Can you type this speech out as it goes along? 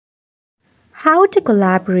How to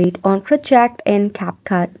collaborate on project in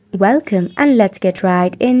CapCut. Welcome and let's get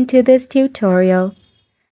right into this tutorial.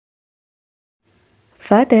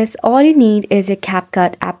 For this, all you need is a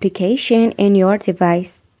CapCut application in your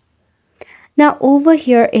device. Now over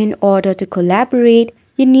here, in order to collaborate,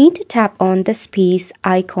 you need to tap on the space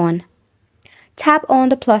icon. Tap on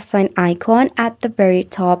the plus sign icon at the very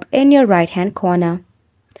top in your right hand corner.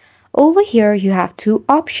 Over here, you have two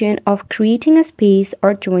options of creating a space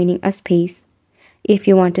or joining a space. If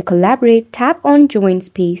you want to collaborate, tap on Join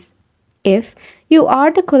Space. If you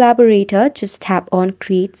are the collaborator, just tap on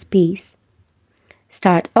Create Space.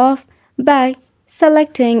 Start off by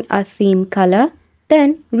selecting a theme color,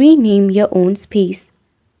 then rename your own space.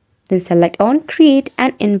 Then select on Create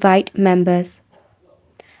and invite members.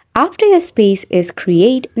 After your space is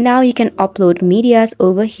created, now you can upload medias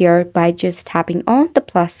over here by just tapping on the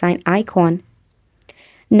plus sign icon.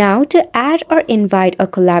 Now to add or invite a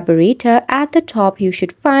collaborator, at the top you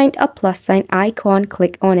should find a plus sign icon,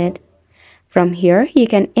 click on it. From here you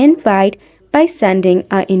can invite by sending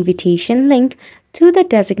an invitation link to the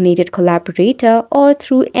designated collaborator or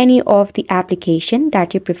through any of the application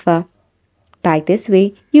that you prefer. By this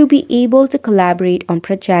way, you'll be able to collaborate on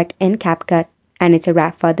project in CapCut. And it's a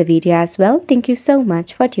wrap for the video as well. Thank you so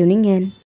much for tuning in.